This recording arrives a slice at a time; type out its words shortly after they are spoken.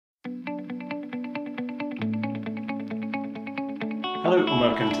Hello and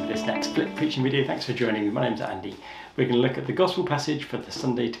welcome to this next Flip preaching video. Thanks for joining me. My name's Andy. We're going to look at the gospel passage for the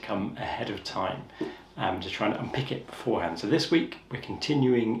Sunday to come ahead of time, to try and unpick it beforehand. So this week we're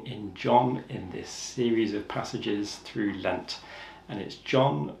continuing in John in this series of passages through Lent, and it's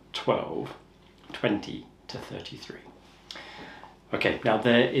John 12, 20 to 33. Okay, now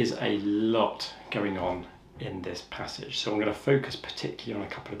there is a lot going on in this passage, so I'm going to focus particularly on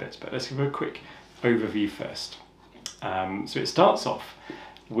a couple of bits, but let's give a quick overview first. So it starts off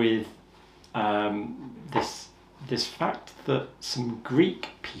with this fact that some Greek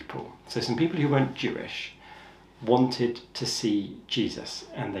people, so some people who weren't Jewish, wanted to see Jesus,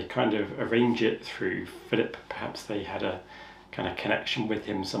 and they kind of arrange it through Philip. Perhaps they had a kind of connection with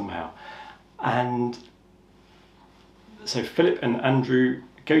him somehow. And so Philip and Andrew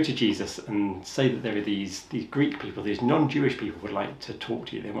go to Jesus and say that there are these Greek people, these non-Jewish people would like to talk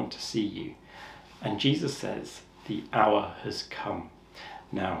to you, they want to see you. And Jesus says, the hour has come.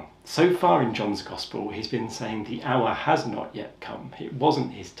 Now, so far in John's Gospel, he's been saying the hour has not yet come. It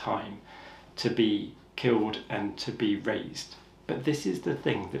wasn't his time to be killed and to be raised. But this is the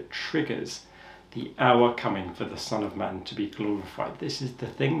thing that triggers the hour coming for the Son of Man to be glorified. This is the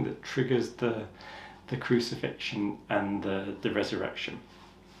thing that triggers the crucifixion and the resurrection.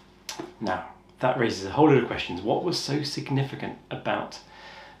 Now, that raises a whole lot of questions. What was so significant about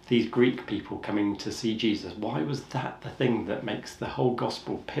these Greek people coming to see Jesus? Why was that the thing that makes the whole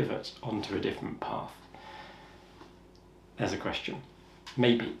gospel pivot onto a different path? There's a question.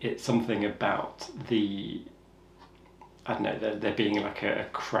 Maybe it's something about there being like a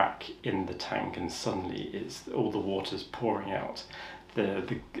crack in the tank, and suddenly it's all the water's pouring out.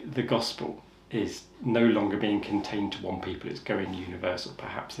 The gospel is no longer being contained to one people, it's going universal.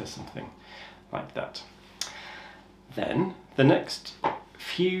 Perhaps there's something like that. Then the next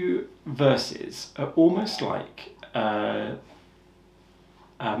few verses are almost like a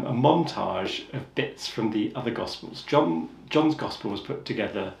montage of bits from the other Gospels. John's Gospel was put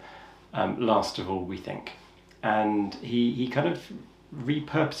together last of all, we think, and he kind of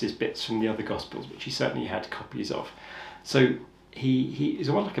repurposes bits from the other Gospels, which he certainly had copies of. So he is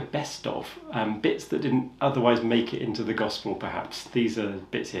almost like a best of bits that didn't otherwise make it into the Gospel, perhaps. These are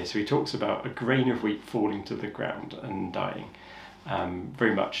bits here. So he talks about a grain of wheat falling to the ground and dying.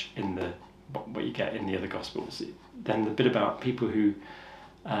 Very much in what you get in the other Gospels. Then the bit about people who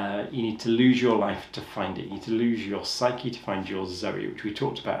you need to lose your life to find it. You need to lose your psyche to find your Zoe, which we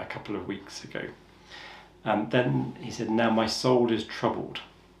talked about a couple of weeks ago. Then he said, now my soul is troubled.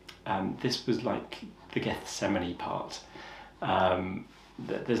 This was like the Gethsemane part.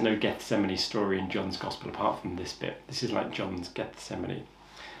 There's no Gethsemane story in John's Gospel apart from this bit. This is like John's Gethsemane.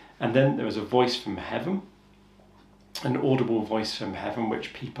 And then there was a voice from heaven, an audible voice from heaven,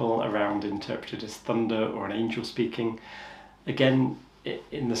 which people around interpreted as thunder or an angel speaking. Again,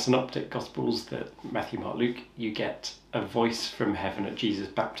 in the synoptic Gospels, that Matthew, Mark, Luke, you get a voice from heaven at Jesus'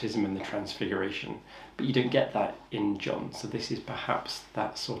 baptism and the transfiguration, but you don't get that in John. So this is perhaps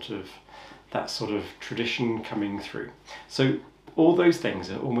that sort of tradition coming through. So all those things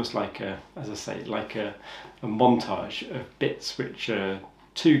are almost like a montage of bits which are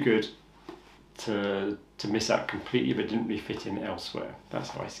too good to miss out completely, but didn't really fit in elsewhere. That's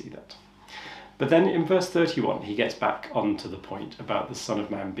how I see that. But then in verse 31, he gets back onto the point about the Son of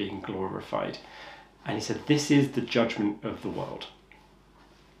Man being glorified. And he said, this is the judgment of the world.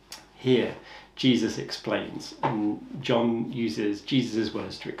 Here, Jesus explains, and John uses Jesus'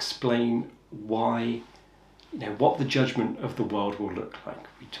 words to explain why, what the judgment of the world will look like.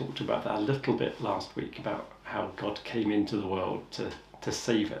 We talked about that a little bit last week, about how God came into the world to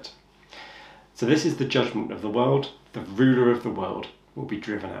save it. So this is the judgment of the world. The ruler of the world will be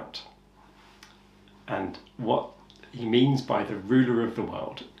driven out. And what he means by the ruler of the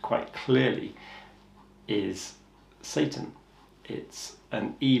world, quite clearly, is Satan. It's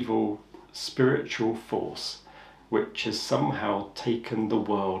an evil spiritual force which has somehow taken the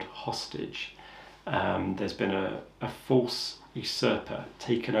world hostage. There's been a false usurper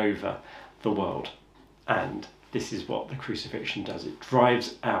taken over the world, and this is what the crucifixion does. It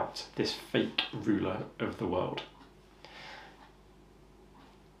drives out this fake ruler of the world.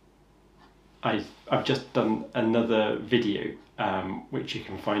 I've just done another video, which you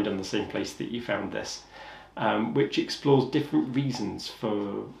can find on the same place that you found this, which explores different reasons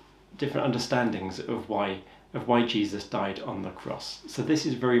for different understandings of why Jesus died on the cross. So this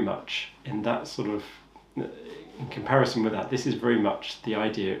is very much in that sort of, in comparison with that, this is very much the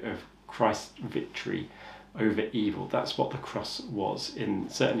idea of Christ's victory over evil. That's what the cross was,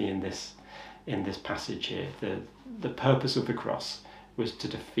 certainly in this passage here. The purpose of the cross was to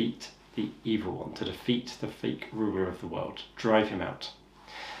defeat the evil one, to defeat the fake ruler of the world, drive him out.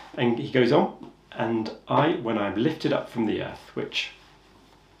 And he goes on, and when I'm lifted up from the earth, which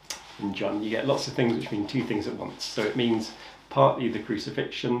in John you get lots of things which mean two things at once. So it means partly the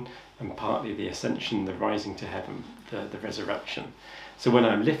crucifixion and partly the ascension, the rising to heaven, the resurrection. So when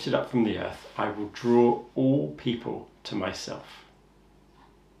I'm lifted up from the earth, I will draw all people to myself.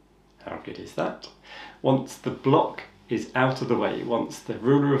 How good is that? Once the block is out of the way, once the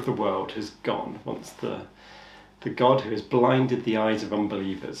ruler of the world has gone, once the God who has blinded the eyes of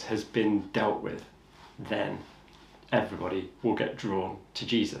unbelievers has been dealt with, then everybody will get drawn to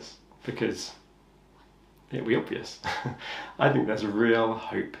Jesus, because it'll be obvious. I think there's a real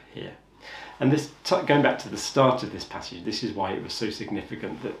hope here. And this, going back to the start of this passage, this is why it was so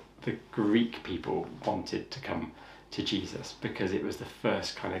significant that the Greek people wanted to come to Jesus, because it was the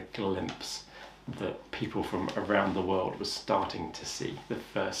first kind of glimpse that people from around the world were starting to see, the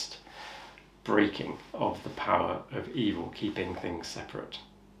first breaking of the power of evil, keeping things separate.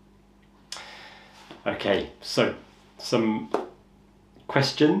 Okay, so some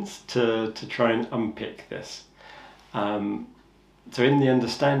questions to try and unpick this. So in the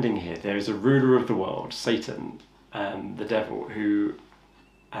understanding here, there is a ruler of the world, Satan, the devil, who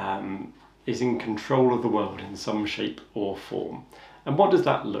is in control of the world in some shape or form. And what does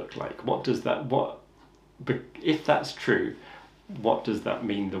that look like? If that's true, what does that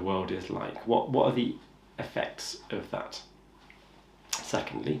mean the world is like? What are the effects of that?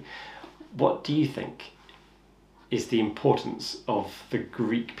 Secondly, what do you think is the importance of the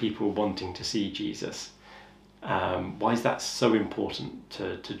Greek people wanting to see Jesus? Why is that so important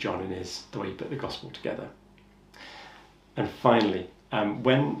to John in the way he put the gospel together? And finally,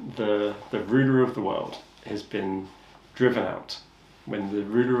 when the ruler of the world has been driven out, when the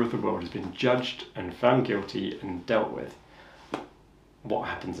ruler of the world has been judged and found guilty and dealt with, what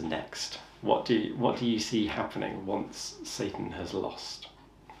happens next? What do you see happening once Satan has lost?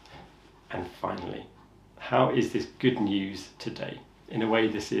 And finally, how is this good news today? In a way,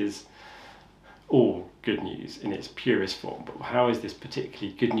 this is all good news in its purest form, but how is this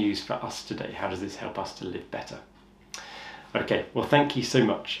particularly good news for us today? How does this help us to live better? Okay, well, thank you so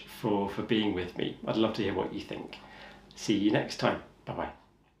much for being with me. I'd love to hear what you think. See you next time. Bye-bye.